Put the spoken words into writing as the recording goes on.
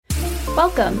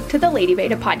Welcome to the Lady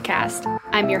Beta podcast.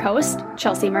 I'm your host,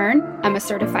 Chelsea Mern. I'm a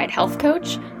certified health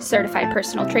coach, certified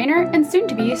personal trainer, and soon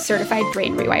to be certified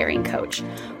brain rewiring coach.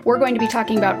 We're going to be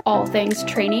talking about all things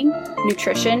training,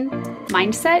 nutrition,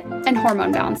 mindset, and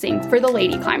hormone balancing for the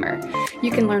lady climber. You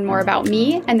can learn more about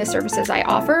me and the services I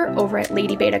offer over at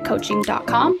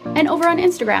ladybetacoaching.com and over on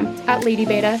Instagram at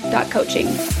ladybeta.coaching.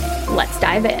 Let's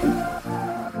dive in.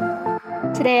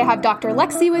 Today I have Dr.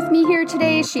 Lexi with me here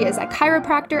today. She is a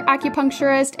chiropractor,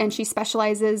 acupuncturist, and she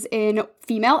specializes in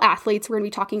female athletes. We're going to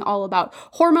be talking all about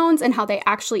hormones and how they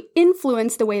actually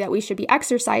influence the way that we should be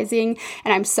exercising.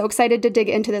 And I'm so excited to dig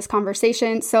into this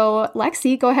conversation. So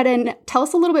Lexi, go ahead and tell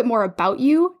us a little bit more about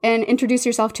you and introduce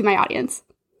yourself to my audience.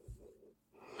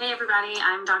 Hey everybody,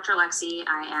 I'm Dr. Lexi.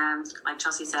 I am, like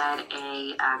Chelsea said,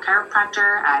 a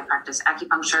chiropractor. I practice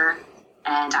acupuncture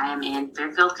and I am in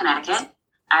Fairfield, Connecticut.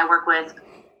 I work with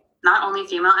not only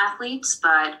female athletes,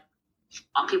 but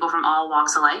people from all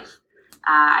walks of life.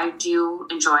 I do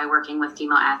enjoy working with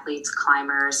female athletes,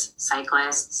 climbers,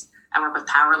 cyclists. I work with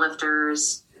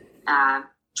powerlifters,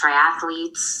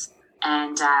 triathletes,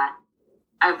 and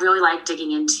I really like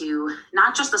digging into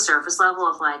not just the surface level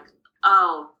of like,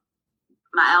 oh,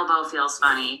 my elbow feels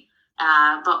funny,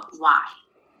 but why?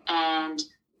 And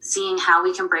seeing how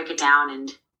we can break it down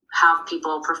and how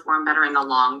people perform better in the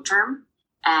long term.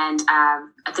 And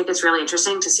I think it's really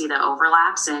interesting to see the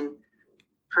overlaps in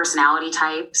personality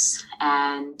types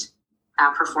and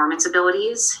performance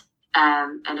abilities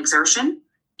and exertion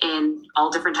in all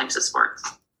different types of sports.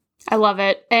 I love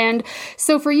it. And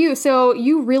so for you,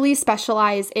 you really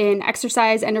specialize in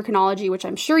exercise endocrinology, which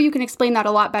I'm sure you can explain that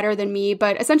a lot better than me,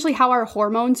 but essentially how our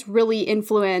hormones really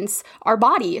influence our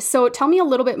body. So tell me a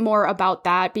little bit more about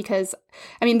that because,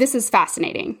 I mean, this is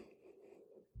fascinating.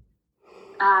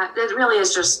 It really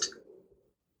is just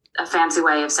a fancy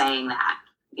way of saying that,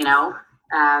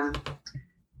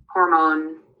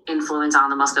 hormone influence on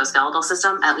the musculoskeletal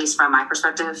system, at least from my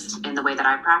perspective in the way that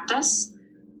I practice.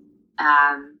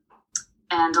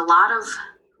 And a lot of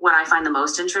what I find the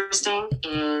most interesting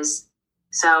is,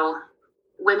 so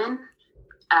women,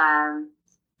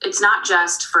 it's not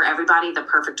just for everybody the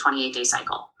perfect 28-day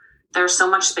cycle. There's so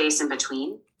much space in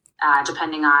between,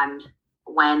 depending on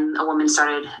when a woman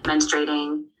started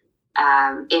menstruating,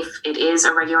 if it is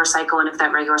a regular cycle, and if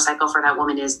that regular cycle for that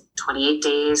woman is 28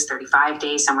 days, 35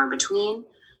 days, somewhere in between,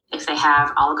 if they have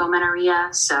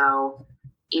oligomenorrhea, so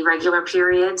irregular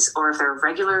periods, or if they're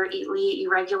regularly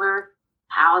irregular,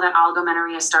 how that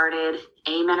oligomenorrhea started,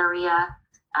 amenorrhea.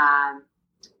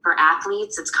 For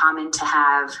athletes, it's common to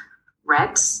have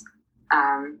REDS,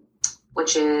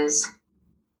 which is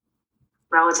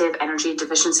relative energy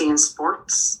deficiency in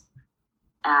sports.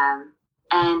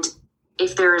 And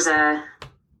if there's a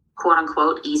quote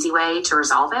unquote easy way to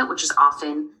resolve it, which is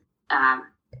often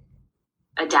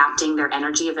adapting their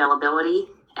energy availability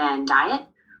and diet,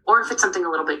 or if it's something a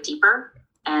little bit deeper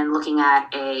and looking at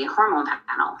a hormone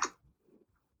panel.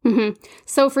 Mm-hmm.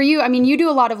 So for you, I mean, you do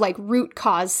a lot of like root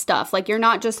cause stuff. Like you're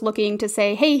not just looking to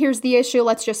say, hey, here's the issue,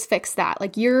 let's just fix that.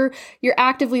 Like you're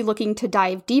actively looking to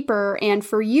dive deeper. And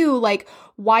for you, like,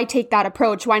 why take that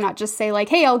approach? Why not just say like,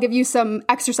 hey, I'll give you some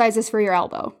exercises for your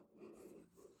elbow?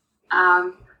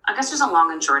 I guess there's a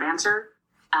long and short answer.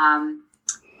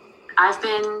 I've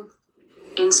been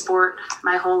in sport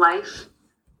my whole life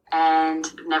and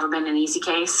never been an easy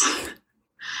case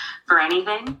for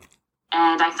anything.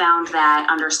 And I found that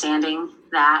understanding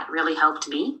that really helped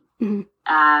me. Mm-hmm.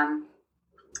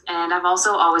 And I've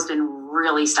also always been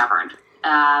really stubborn.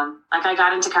 I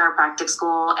got into chiropractic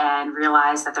school and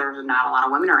realized that there were not a lot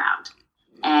of women around.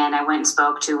 And I went and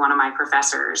spoke to one of my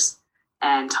professors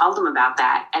and told him about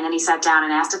that. And then he sat down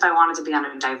and asked if I wanted to be on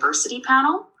a diversity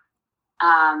panel.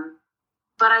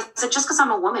 But I said, just because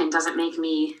I'm a woman doesn't make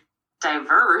me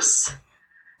diverse.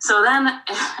 So then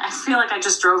I feel like I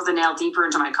just drove the nail deeper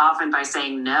into my coffin by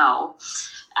saying no.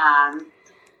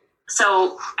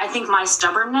 So I think my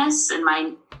stubbornness and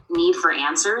my need for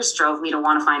answers drove me to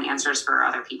want to find answers for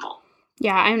other people.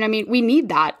 Yeah, I mean, we need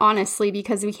that, honestly,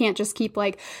 because we can't just keep,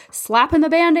 like, slapping the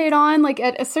Band-Aid on. Like,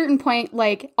 at a certain point,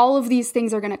 like, all of these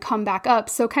things are going to come back up.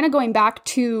 So kind of going back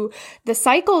to the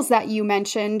cycles that you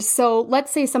mentioned. So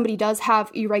let's say somebody does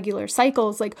have irregular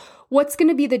cycles. Like, what's going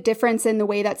to be the difference in the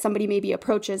way that somebody maybe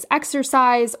approaches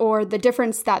exercise, or the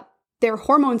difference that their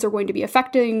hormones are going to be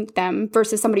affecting them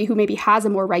versus somebody who maybe has a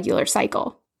more regular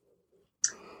cycle?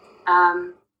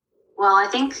 Well, I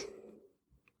think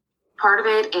part of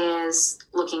it is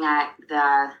looking at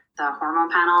the hormone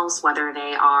panels, whether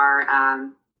they are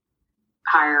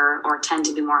higher or tend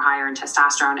to be more higher in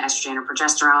testosterone, estrogen, or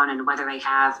progesterone, and whether they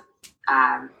have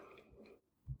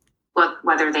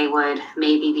whether they would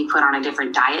maybe be put on a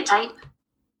different diet type,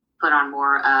 put on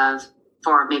more of,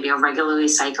 for maybe a regularly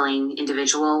cycling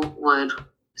individual would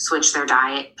switch their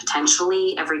diet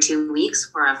potentially every 2 weeks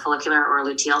for a follicular or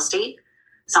luteal state.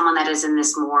 Someone that is in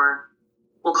this more,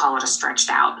 we'll call it a stretched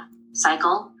out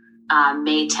cycle,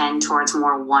 may tend towards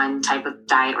more one type of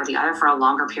diet or the other for a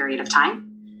longer period of time.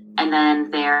 And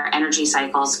then their energy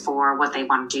cycles for what they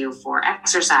want to do for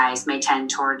exercise may tend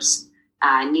towards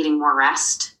needing more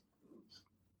rest.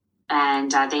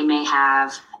 And they may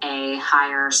have a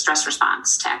higher stress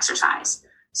response to exercise.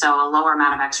 So a lower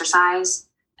amount of exercise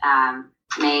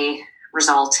may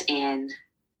result in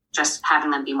just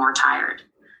having them be more tired.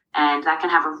 And that can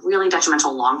have a really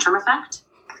detrimental long-term effect.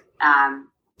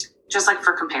 Just like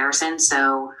for comparison,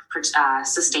 so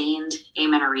sustained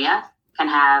amenorrhea can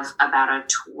have about a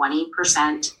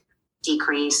 20%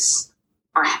 decrease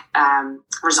or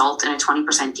result in a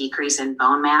 20% decrease in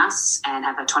bone mass and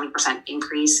have a 20%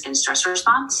 increase in stress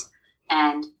response.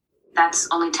 And that's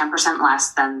only 10%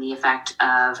 less than the effect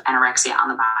of anorexia on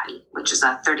the body, which is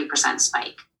a 30%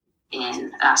 spike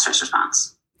in stress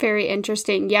response. Very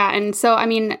interesting. Yeah. And so, I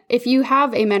mean, if you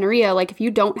have amenorrhea, like if you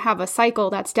don't have a cycle,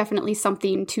 that's definitely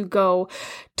something to go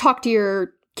talk to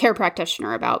your care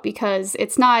practitioner about, because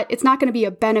it's not going to be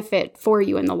a benefit for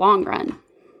you in the long run.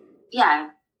 Yeah.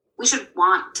 We should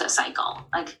want to cycle.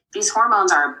 Like, these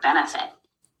hormones are a benefit,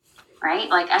 right?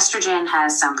 Like, estrogen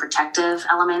has some protective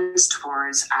elements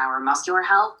towards our muscular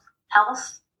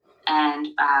health. And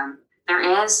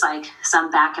there is like some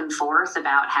back and forth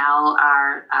about how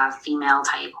our female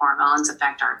type hormones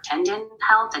affect our tendon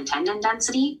health and tendon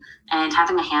density, and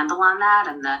having a handle on that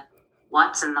and the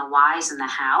what's and the whys and the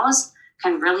hows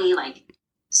can really like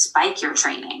spike your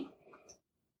training.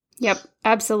 Yep,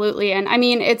 absolutely. And I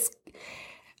mean,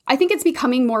 I think it's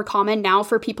becoming more common now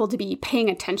for people to be paying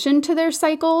attention to their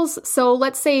cycles. So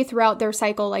let's say throughout their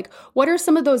cycle, like, what are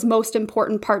some of those most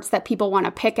important parts that people want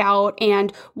to pick out,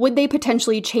 and would they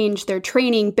potentially change their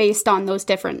training based on those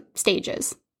different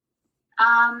stages?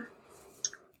 I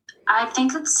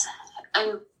think it's,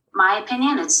 in my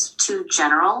opinion, it's too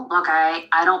general. Look, I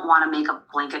don't want to make a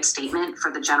blanket statement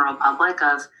for the general public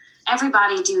of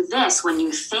everybody do this when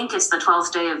you think it's the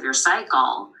 12th day of your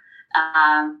cycle,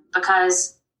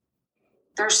 because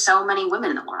there's so many women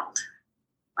in the world,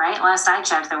 right? Last I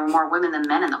checked, there were more women than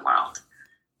men in the world.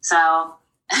 So,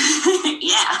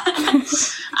 yeah,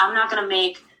 I'm not going to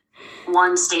make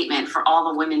one statement for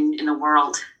all the women in the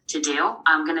world to do.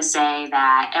 I'm going to say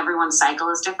that everyone's cycle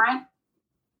is different.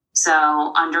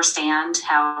 So understand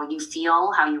how you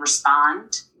feel, how you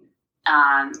respond,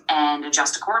 and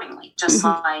adjust accordingly, just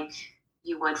like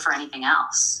you would for anything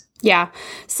else. Yeah.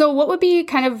 So what would be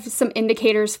kind of some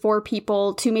indicators for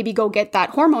people to maybe go get that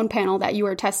hormone panel that you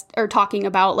were talking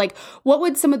about? Like, what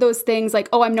would some of those things, like,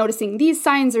 oh, I'm noticing these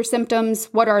signs or symptoms,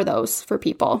 what are those for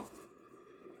people?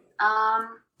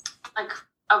 Like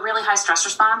a really high stress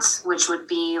response, which would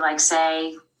be like,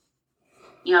 say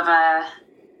you have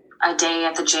a day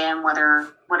at the gym,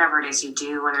 whatever it is you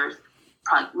do, whether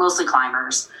probably mostly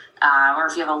climbers, or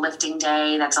if you have a lifting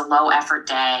day, that's a low effort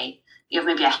day. You have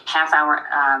maybe a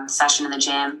half-hour session in the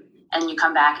gym, and you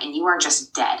come back and you are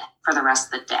just dead for the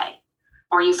rest of the day.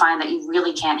 Or you find that you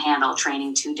really can't handle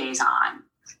training 2 days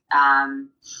on.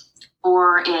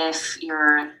 Or if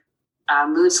your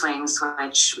mood swings,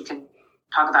 which we can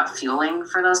talk about fueling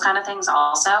for those kind of things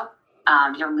also,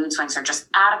 your mood swings are just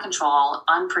out of control,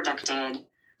 unpredicted.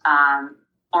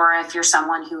 Or if you're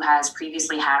someone who has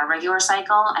previously had a regular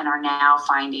cycle and are now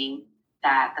finding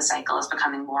that the cycle is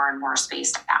becoming more and more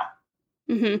spaced out.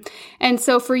 Mm-hmm. And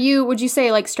so for you, would you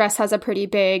say like stress has a pretty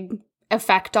big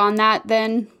effect on that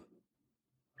then?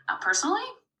 Personally?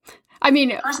 I mean,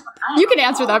 you can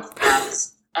answer that.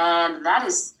 And that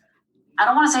is, I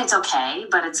don't want to say it's okay,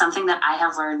 but it's something that I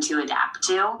have learned to adapt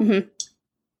to. Mm-hmm.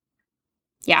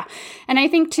 Yeah. And I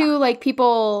think too, like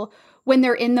people, when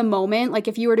they're in the moment, like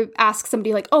if you were to ask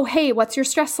somebody like, oh, hey, what's your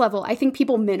stress level? I think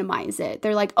people minimize it.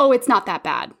 They're like, oh, it's not that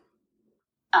bad.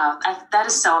 That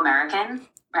is so American.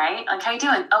 Right? Like, how you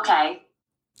doing? Okay.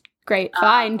 Great.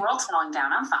 Fine. World's falling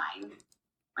down. I'm fine.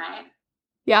 Right?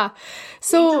 Yeah.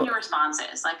 So your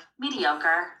responses, like,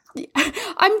 mediocre.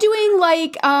 I'm doing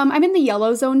like, I'm in the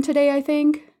yellow zone today, I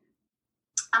think.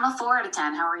 I'm a 4 out of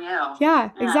 10. How are you?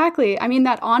 Yeah, exactly. I mean,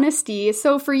 that honesty.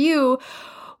 So for you,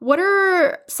 what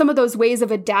are some of those ways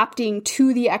of adapting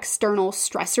to the external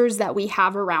stressors that we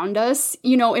have around us,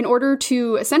 you know, in order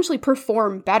to essentially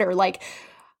perform better? Like,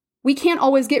 we can't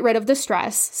always get rid of the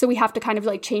stress, so we have to kind of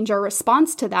like change our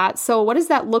response to that. So what does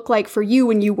that look like for you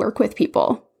when you work with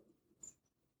people?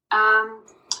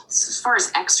 As far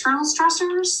as external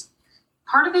stressors,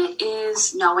 Part of it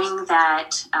is knowing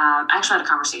that I actually had a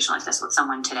conversation like this with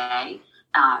someone today.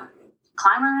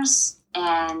 Climbers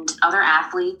and other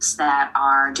athletes that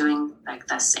are doing like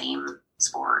the same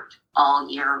sport all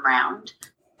year round,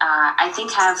 I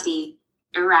think have the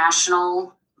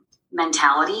irrational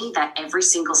mentality that every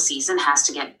single season has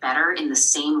to get better in the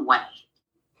same way,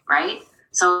 right?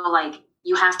 So like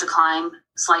you have to climb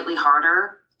slightly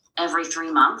harder every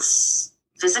 3 months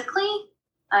physically,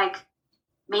 like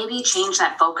maybe change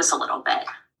that focus a little bit.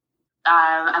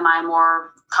 Am I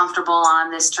more comfortable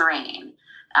on this terrain?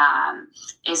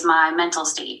 Is my mental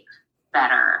state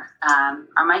better?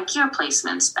 Are my gear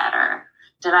placements better?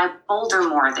 Did I boulder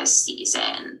more this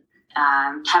season?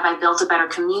 Have I built a better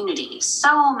community?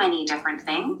 So many different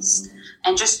things.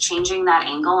 And just changing that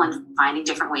angle and finding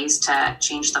different ways to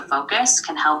change the focus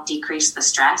can help decrease the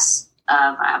stress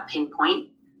of a pinpoint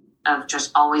of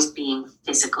just always being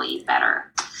physically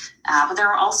better. But there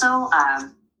are also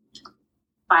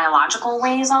biological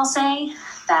ways, I'll say,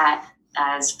 that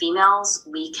as females,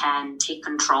 we can take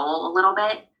control a little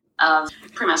bit of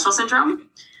premenstrual syndrome.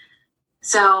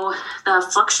 So the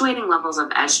fluctuating levels of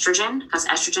estrogen, because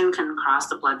estrogen can cross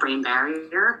the blood-brain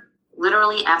barrier,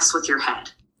 literally F's with your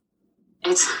head.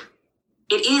 It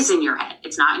is in your head.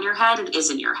 It's not in your head. It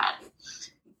is in your head.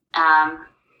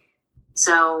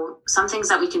 So some things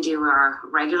that we can do are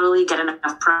regularly get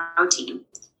enough protein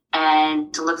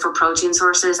and to look for protein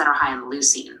sources that are high in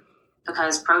leucine,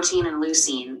 because protein and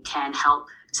leucine can help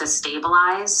to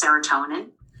stabilize serotonin,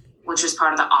 which is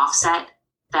part of the offset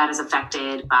that is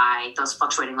affected by those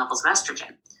fluctuating levels of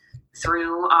estrogen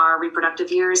through our reproductive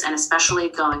years, and especially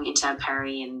going into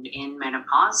peri and in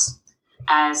menopause,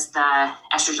 as the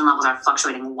estrogen levels are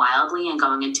fluctuating wildly and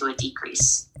going into a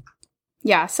decrease.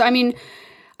 Yeah. So, I mean,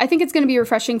 I think it's going to be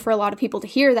refreshing for a lot of people to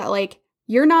hear that, like,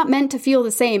 you're not meant to feel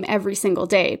the same every single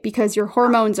day because your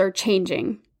hormones are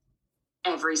changing.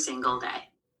 Every single day.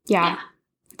 Yeah.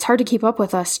 It's hard to keep up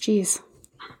with us. Jeez.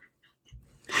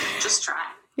 Just try.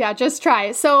 Yeah, just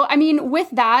try. So, I mean, with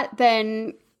that,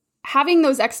 then having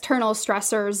those external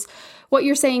stressors, what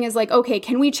you're saying is like, okay,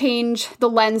 can we change the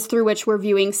lens through which we're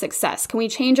viewing success? Can we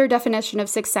change our definition of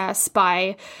success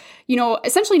by,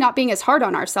 essentially not being as hard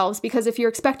on ourselves? Because if you're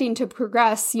expecting to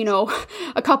progress,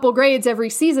 a couple grades every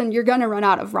season, you're going to run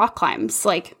out of rock climbs.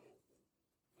 Like,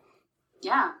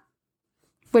 yeah.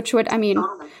 Which would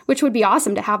be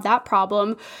awesome to have that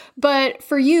problem. But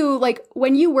for you, like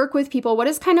when you work with people, what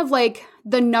is kind of like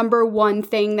the number one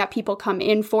thing that people come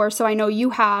in for? So I know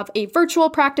you have a virtual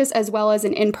practice as well as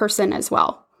an in-person as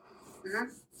well.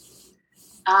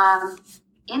 Mm-hmm.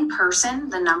 In person,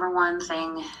 the number one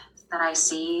thing that I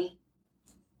see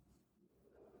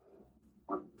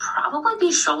would probably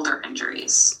be shoulder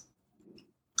injuries.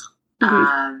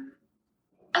 Mm-hmm.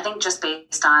 I think just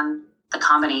based on the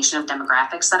combination of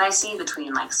demographics that I see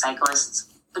between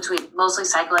mostly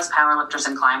cyclists, powerlifters,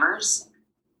 and climbers,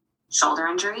 shoulder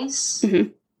injuries. Mm-hmm.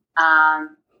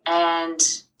 And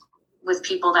with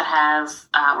people that have,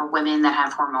 or women that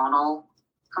have hormonal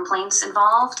complaints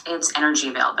involved, it's energy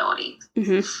availability.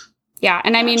 Mm-hmm. Yeah.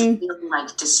 And I mean, feeling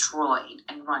like destroyed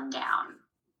and run down.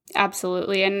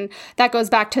 Absolutely. And that goes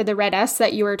back to the red S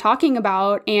that you were talking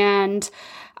about. And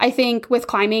I think with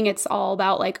climbing, it's all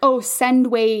about like, oh, send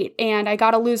weight and I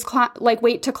got to lose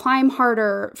weight to climb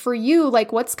harder. For you,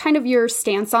 like, what's kind of your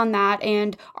stance on that?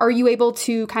 And are you able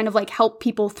to kind of like help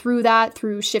people through that,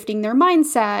 through shifting their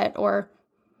mindset or?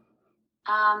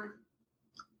 I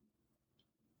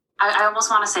almost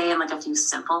want to say in like a few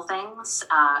simple things.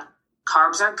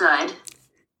 Carbs are good.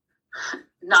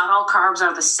 Not all carbs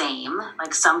are the same.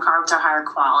 Like some carbs are higher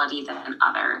quality than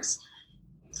others.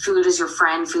 Food is your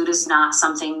friend. Food is not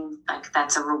something like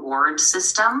that's a reward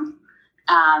system.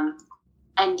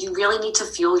 And you really need to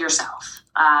fuel yourself.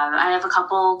 I have a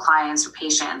couple clients or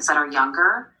patients that are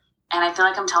younger, and I feel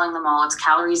like I'm telling them all it's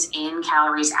calories in,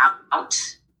 calories out.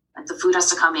 Like the food has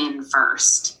to come in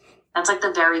first. That's like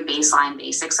the very baseline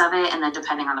basics of it. And then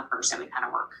depending on the person, we kind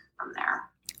of work from there.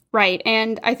 Right.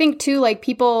 And I think too, like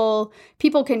people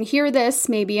can hear this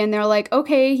maybe and they're like,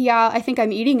 okay, yeah, I think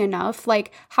I'm eating enough.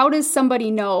 Like, how does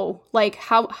somebody know, like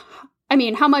how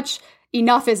much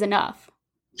enough is enough?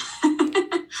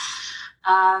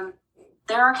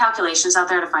 There are calculations out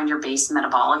there to find your base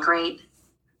metabolic rate,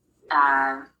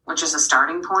 which is a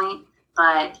starting point,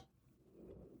 but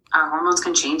our hormones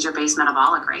can change your base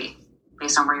metabolic rate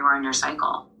based on where you are in your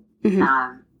cycle.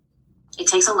 Mm-hmm. It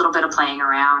takes a little bit of playing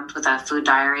around with a food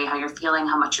diary, how you're feeling,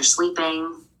 how much you're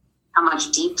sleeping, how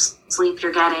much deep sleep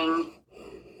you're getting.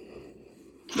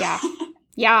 Yeah.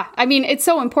 Yeah. I mean, it's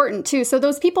so important too. So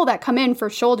those people that come in for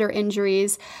shoulder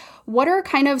injuries, what are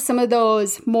kind of some of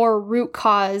those more root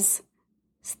cause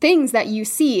things that you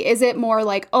see? Is it more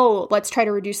like, oh, let's try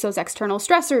to reduce those external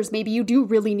stressors? Maybe you do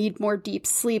really need more deep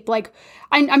sleep. Like,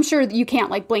 I'm sure that you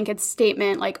can't like blanket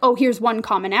statement like, oh, here's one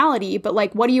commonality, but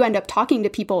like, what do you end up talking to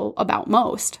people about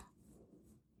most?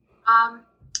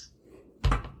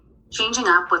 Changing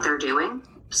up what they're doing.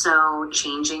 So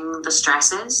changing the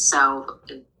stresses. So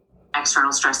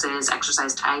external stresses,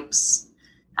 exercise types.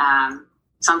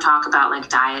 Some talk about like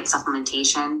diet,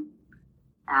 supplementation.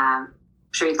 I'm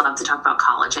sure you'd love to talk about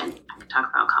collagen. I could talk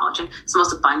about collagen. It's the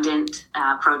most abundant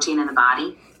protein in the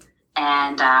body.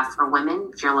 And for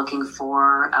women, if you're looking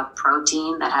for a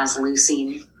protein that has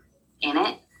leucine in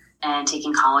it and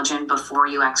taking collagen before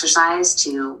you exercise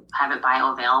to have it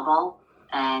bioavailable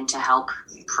and to help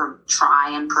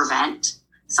try and prevent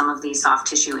some of these soft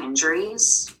tissue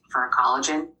injuries for a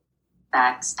collagen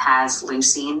that has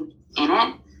leucine in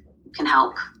it, can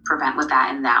help prevent with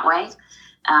that in that way.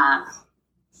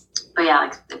 But yeah,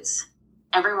 like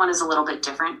everyone is a little bit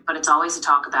different, but it's always a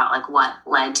talk about like what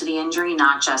led to the injury,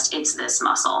 not just it's this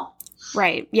muscle.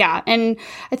 Right. Yeah. And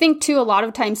I think too, a lot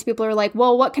of times people are like,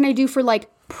 well, what can I do for like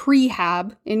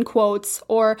prehab in quotes,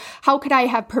 or how could I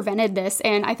have prevented this?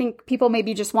 And I think people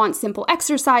maybe just want simple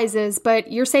exercises,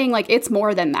 but you're saying like it's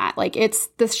more than that. Like it's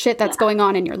the shit that's going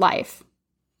on in your life.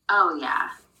 Oh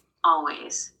yeah.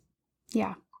 Always.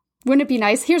 Yeah. Wouldn't it be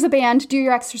nice? Here's a band, do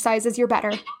your exercises, you're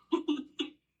better.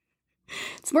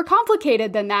 It's more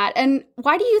complicated than that. And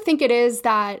why do you think it is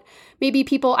that maybe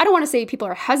people, I don't want to say people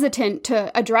are hesitant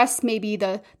to address maybe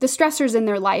the stressors in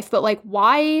their life, but like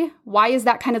why is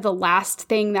that kind of the last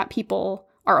thing that people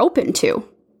are open to?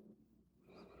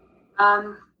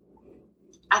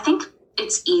 I think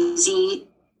it's easy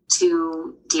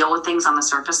to deal with things on the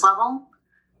surface level.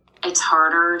 It's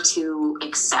harder to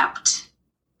accept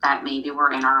that maybe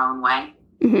we're in our own way.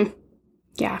 Mm-hmm.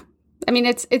 Yeah. I mean,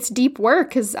 it's deep work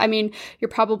because, I mean, you're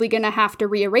probably going to have to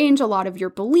rearrange a lot of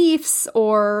your beliefs,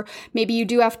 or maybe you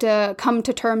do have to come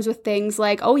to terms with things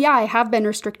like, oh yeah, I have been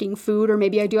restricting food, or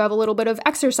maybe I do have a little bit of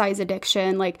exercise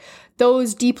addiction, like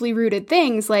those deeply rooted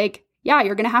things, like, yeah,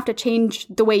 you're going to have to change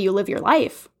the way you live your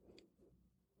life.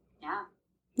 Yeah.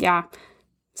 Yeah.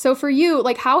 So for you,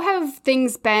 like, how have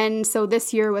things been? So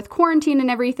this year with quarantine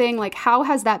and everything, like, how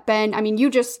has that been? I mean,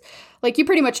 you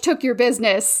pretty much took your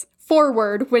business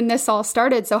forward when this all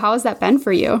started. So how has that been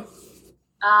for you?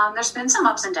 There's been some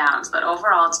ups and downs, but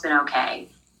overall it's been okay.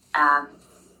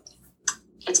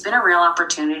 It's been a real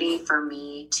opportunity for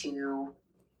me to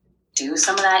do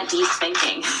some of that deep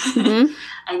thinking mm-hmm.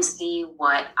 and see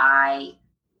what I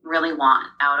really want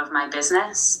out of my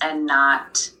business and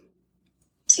not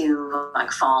to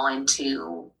like fall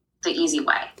into the easy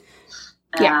way.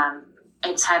 Yeah.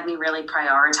 It's had me really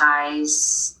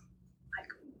prioritize like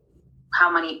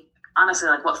honestly,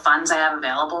 like what funds I have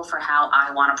available for how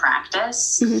I want to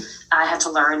practice. Mm-hmm. I had to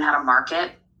learn how to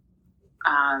market.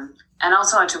 And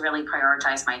also had to really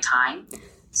prioritize my time.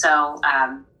 So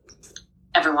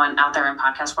everyone out there in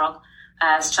podcast world,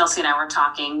 as Chelsea and I were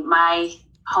talking, my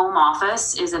home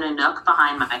office is in a nook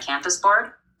behind my campus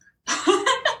board.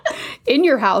 In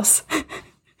your house?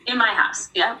 In my house,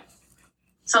 yeah.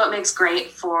 So it makes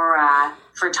great for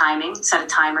timing. Set a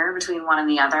timer between one and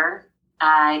the other.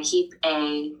 I keep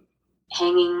a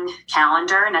hanging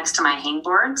calendar next to my hang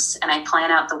boards, and I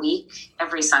plan out the week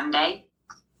every Sunday.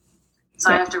 So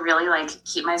yep. I have to really like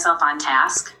keep myself on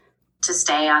task to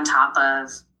stay on top of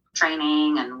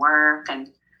training and work and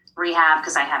rehab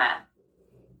because I had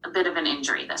a bit of an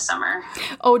injury this summer.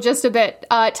 Oh, just a bit.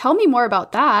 Tell me more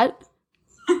about that.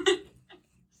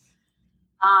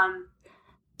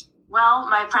 Well,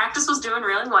 my practice was doing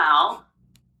really well,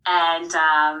 and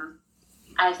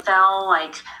I fell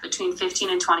like between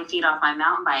 15 and 20 feet off my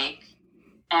mountain bike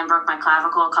and broke my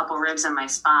clavicle, a couple ribs, and my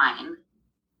spine.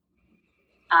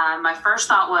 My first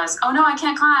thought was, oh no, I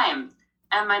can't climb.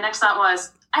 And my next thought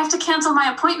was, I have to cancel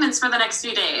my appointments for the next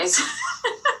few days.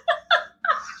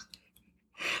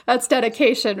 That's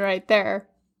dedication right there.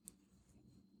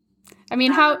 I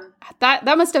mean, how that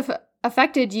must have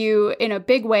affected you in a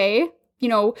big way, you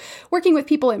know, working with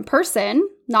people in person,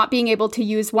 not being able to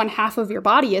use one half of your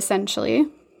body, essentially.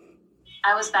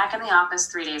 I was back in the office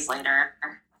 3 days later.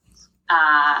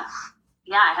 I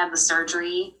had the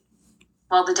surgery.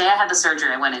 Well, the day I had the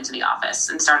surgery, I went into the office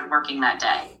and started working that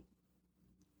day.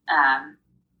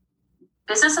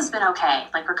 Business has been okay.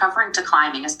 Like recovering to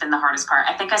climbing has been the hardest part.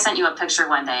 I think I sent you a picture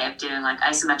one day of doing like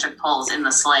isometric pulls in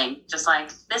the sling. Just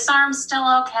like, this arm's still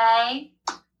okay.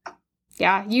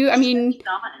 Yeah, you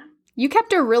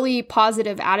kept a really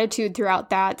positive attitude throughout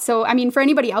that. So, I mean, for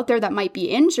anybody out there that might be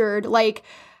injured, like,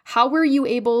 how were you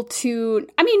able to,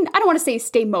 I mean, I don't want to say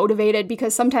stay motivated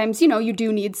because sometimes, you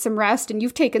do need some rest and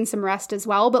you've taken some rest as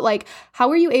well, but like, how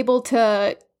were you able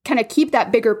to kind of keep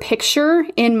that bigger picture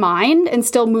in mind and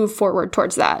still move forward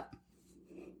towards that?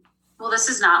 Well, this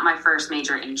is not my first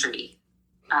major injury.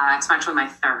 It's actually my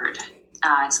third.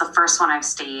 It's the first one I've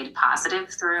stayed positive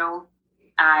through.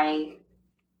 I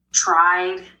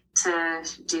tried to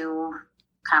do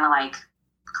kind of like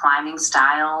climbing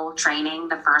style training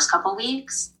the first couple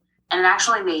weeks, and it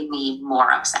actually made me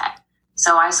more upset.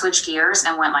 So I switched gears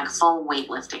and went like full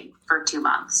weightlifting for 2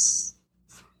 months.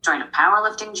 Joined a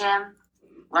powerlifting gym,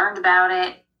 learned about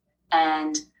it,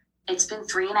 and it's been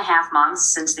 3.5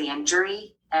 months since the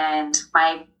injury, and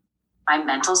my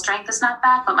mental strength is not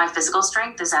bad, but my physical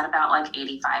strength is at about like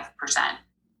 85%.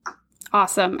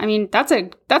 Awesome. I mean, that's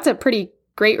a pretty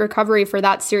great recovery for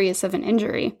that serious of an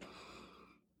injury.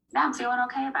 Yeah, I'm feeling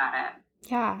okay about it.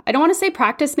 Yeah. I don't want to say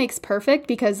practice makes perfect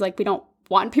because like we don't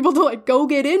want people to like go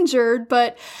get injured,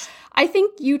 but I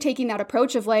think you taking that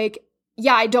approach of like,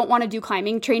 yeah, I don't want to do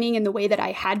climbing training in the way that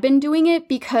I had been doing it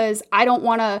because I don't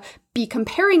want to be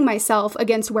comparing myself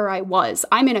against where I was.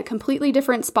 I'm in a completely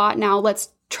different spot now. Let's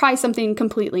try something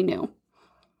completely new.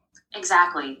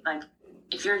 Exactly. Like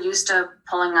if you're used to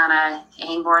pulling on a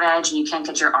hangboard edge and you can't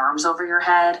get your arms over your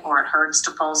head or it hurts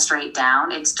to pull straight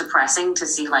down, it's depressing to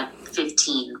see like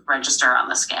 15 register on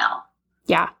the scale.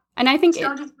 Yeah. And I think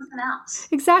go do something else.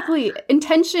 Exactly. Yeah.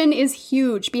 Intention is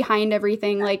huge behind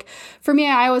everything. Yeah. Like for me,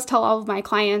 I always tell all of my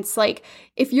clients, like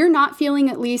if you're not feeling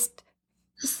at least,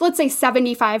 let's say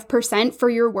 75% for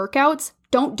your workouts,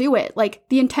 don't do it. Like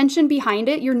the intention behind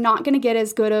it, you're not going to get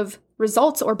as good of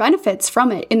results or benefits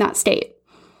from it in that state.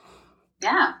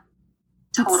 Yeah,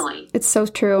 totally. It's so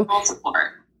true. Full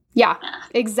support. Yeah,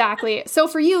 exactly. So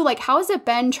for you, like, how has it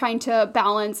been trying to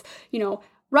balance,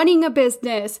 running a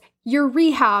business, your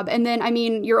rehab, and then, I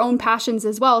mean, your own passions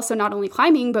as well. So not only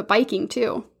climbing, but biking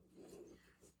too.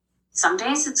 Some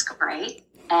days it's great.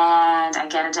 And I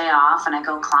get a day off and I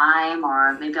go climb,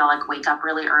 or maybe I'll like wake up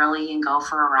really early and go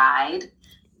for a ride.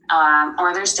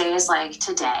 Or there's days like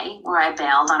today where I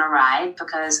bailed on a ride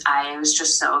because I was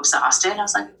just so exhausted. I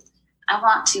was like, I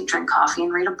want to drink coffee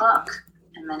and read a book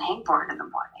and then hangboard in the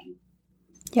morning.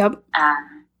 Yep.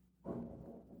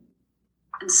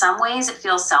 In some ways it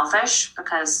feels selfish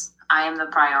because I am the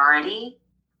priority,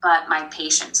 but my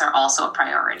patients are also a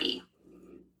priority.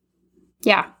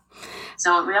 Yeah.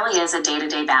 So it really is a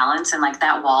day-to-day balance, and like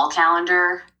that wall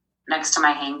calendar next to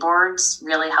my hangboards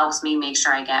really helps me make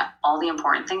sure I get all the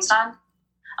important things done.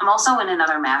 I'm also in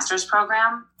another master's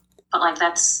program, but like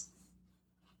that's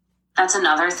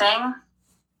another thing.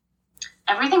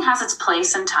 Everything has its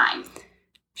place and time.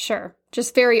 Sure.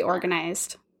 Just very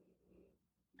organized.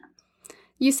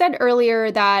 You said earlier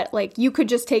that like you could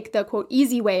just take the quote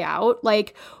easy way out.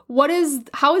 Like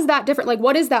how is that different? Like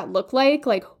what does that look like?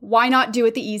 Like why not do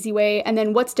it the easy way? And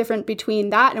then what's different between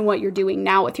that and what you're doing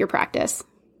now with your practice?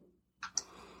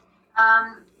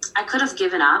 I could have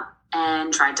given up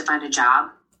and tried to find a job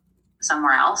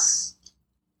somewhere else.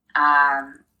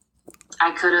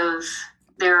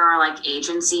 There are like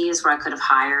agencies where I could have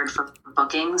hired for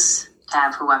bookings to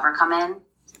have whoever come in.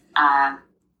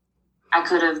 I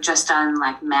could have just done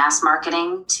like mass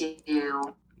marketing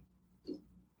to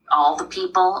all the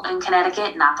people in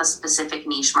Connecticut, not the specific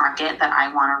niche market that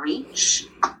I want to reach.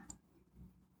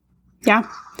 Yeah.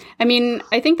 I mean,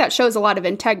 I think that shows a lot of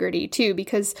integrity too,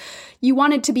 because you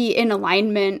wanted to be in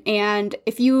alignment. And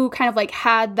if you kind of like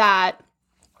had that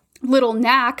little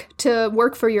knack to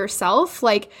work for yourself,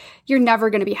 like you're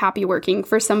never going to be happy working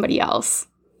for somebody else.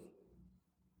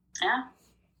 Yeah.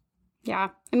 Yeah.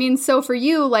 I mean, so for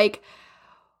you, like,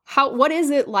 what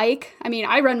is it like? I mean,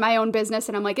 I run my own business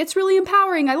and I'm like, it's really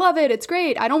empowering. I love it. It's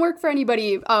great. I don't work for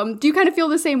anybody. Do you kind of feel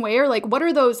the same way? Or like, what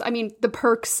are those, the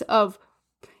perks of,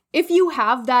 if you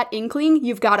have that inkling,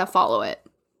 you've got to follow it.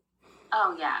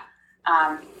 Oh yeah.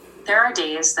 There are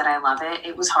days that I love it.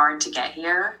 It was hard to get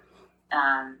here.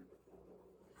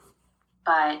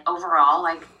 But overall,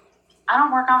 like I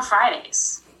don't work on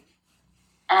Fridays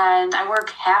and I work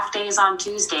half days on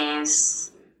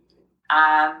Tuesdays.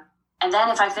 And then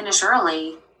if I finish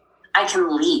early, I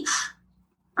can leave,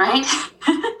 right?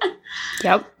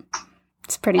 Yep.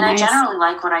 It's pretty nice. I generally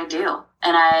like what I do.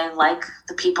 And I like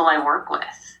the people I work with.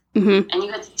 Mm-hmm. And you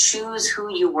get to choose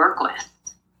who you work with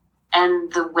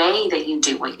and the way that you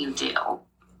do what you do.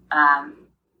 I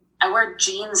wear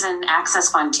jeans and Access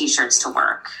Fund t-shirts to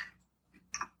work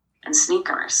and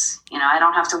sneakers. I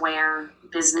don't have to wear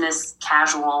business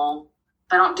casual.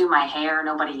 If I don't do my hair,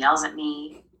 nobody yells at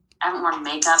me. I haven't worn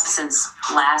makeup since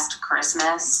last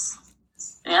Christmas.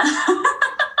 Yeah.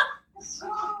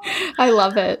 I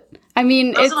love it. I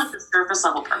mean, those are like the surface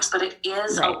level perks, but it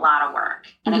is a lot of work,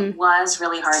 and it was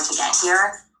really hard to get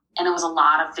here, and it was a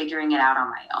lot of figuring it out on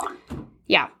my own.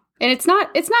 Yeah. And it's not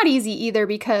easy either,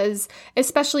 because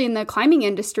especially in the climbing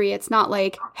industry, it's not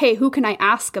like, hey, who can I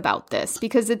ask about this?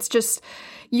 Because it's just,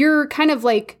 you're kind of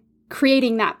like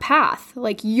creating that path.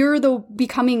 Like, you're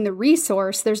becoming the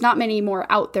resource. There's not many more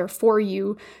out there for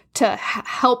you to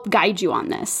help guide you on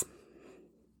this.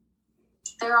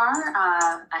 There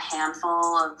are a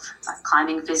handful of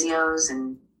climbing physios,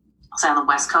 and I'll say on the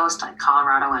West Coast, like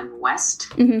Colorado and West.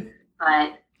 Mm-hmm.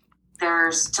 But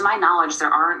to my knowledge, there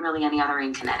aren't really any other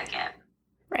in Connecticut.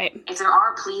 Right. If there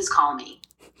are, please call me.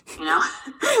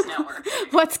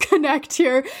 Let's connect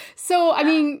here. So, I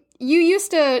mean, you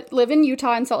used to live in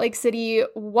Utah and Salt Lake City.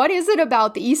 What is it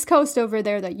about the East Coast over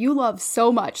there that you love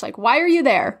so much? Like, why are you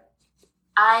there?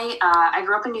 I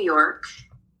grew up in New York.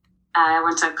 I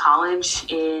went to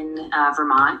college in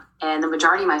Vermont, and the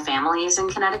majority of my family is in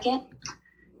Connecticut.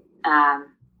 And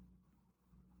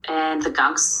the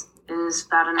Gunks is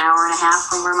about an hour and a half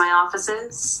from where my office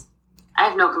is. I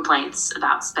have no complaints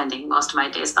about spending most of my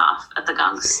days off at the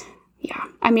Gunks. Yeah.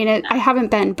 I mean, I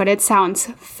haven't been, but it sounds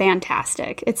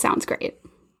fantastic. It sounds great.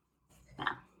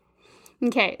 Yeah.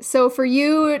 Okay. So for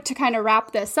you to kind of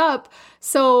wrap this up,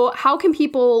 so how can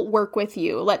people work with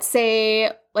you? Let's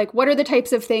say, like, what are the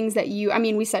types of things that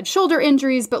we said shoulder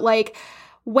injuries, but like,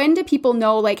 when do people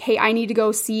know, like, hey, I need to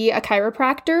go see a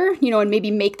chiropractor, and maybe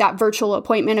make that virtual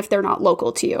appointment if they're not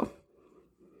local to you?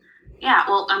 Yeah,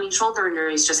 well, shoulder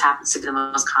injuries just happens to be the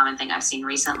most common thing I've seen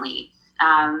recently.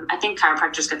 I think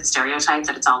chiropractors get the stereotype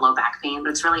that it's all low back pain, but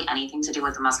it's really anything to do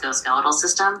with the musculoskeletal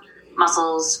system,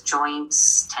 muscles,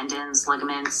 joints, tendons,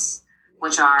 ligaments,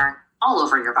 which are all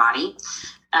over your body.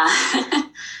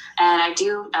 And I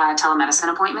do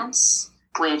telemedicine appointments,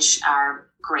 which are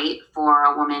great for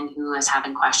a woman who is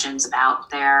having questions about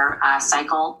their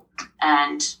cycle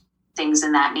and things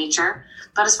in that nature.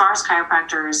 But as far as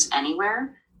chiropractors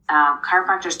anywhere,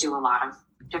 chiropractors do a lot of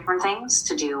different things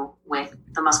to do with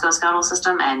the musculoskeletal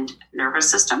system and nervous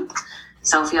system.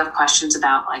 So if you have questions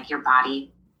about like your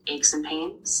body aches and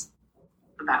pains,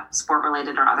 about sport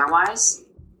related or otherwise,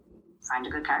 find a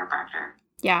good chiropractor.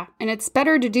 Yeah, and it's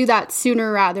better to do that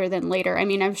sooner rather than later. I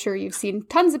mean, I'm sure you've seen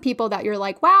tons of people that you're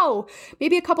like, wow,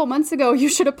 maybe a couple months ago you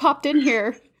should have popped in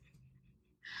here.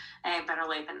 Hey, better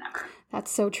late than never.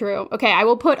 That's so true. Okay, I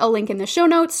will put a link in the show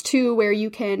notes to where you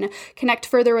can connect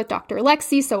further with Dr.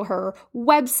 Lexi, so her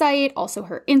website, also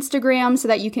her Instagram, so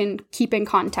that you can keep in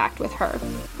contact with her.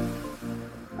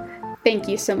 Thank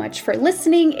you so much for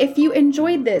listening. If you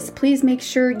enjoyed this, please make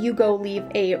sure you go leave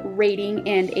a rating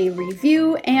and a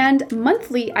review. And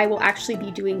monthly, I will actually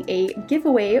be doing a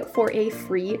giveaway for a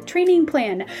free training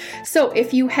plan. So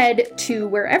if you head to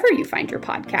wherever you find your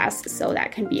podcast, so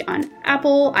that can be on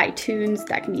Apple, iTunes,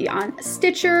 that can be on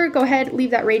Stitcher, go ahead, leave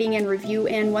that rating and review.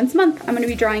 And once a month, I'm going to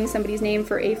be drawing somebody's name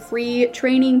for a free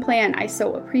training plan. I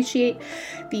so appreciate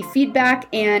the feedback,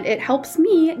 and it helps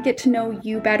me get to know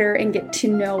you better and get to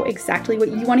know exactly what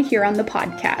you want to hear on the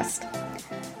podcast.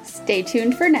 Stay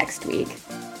tuned for next week.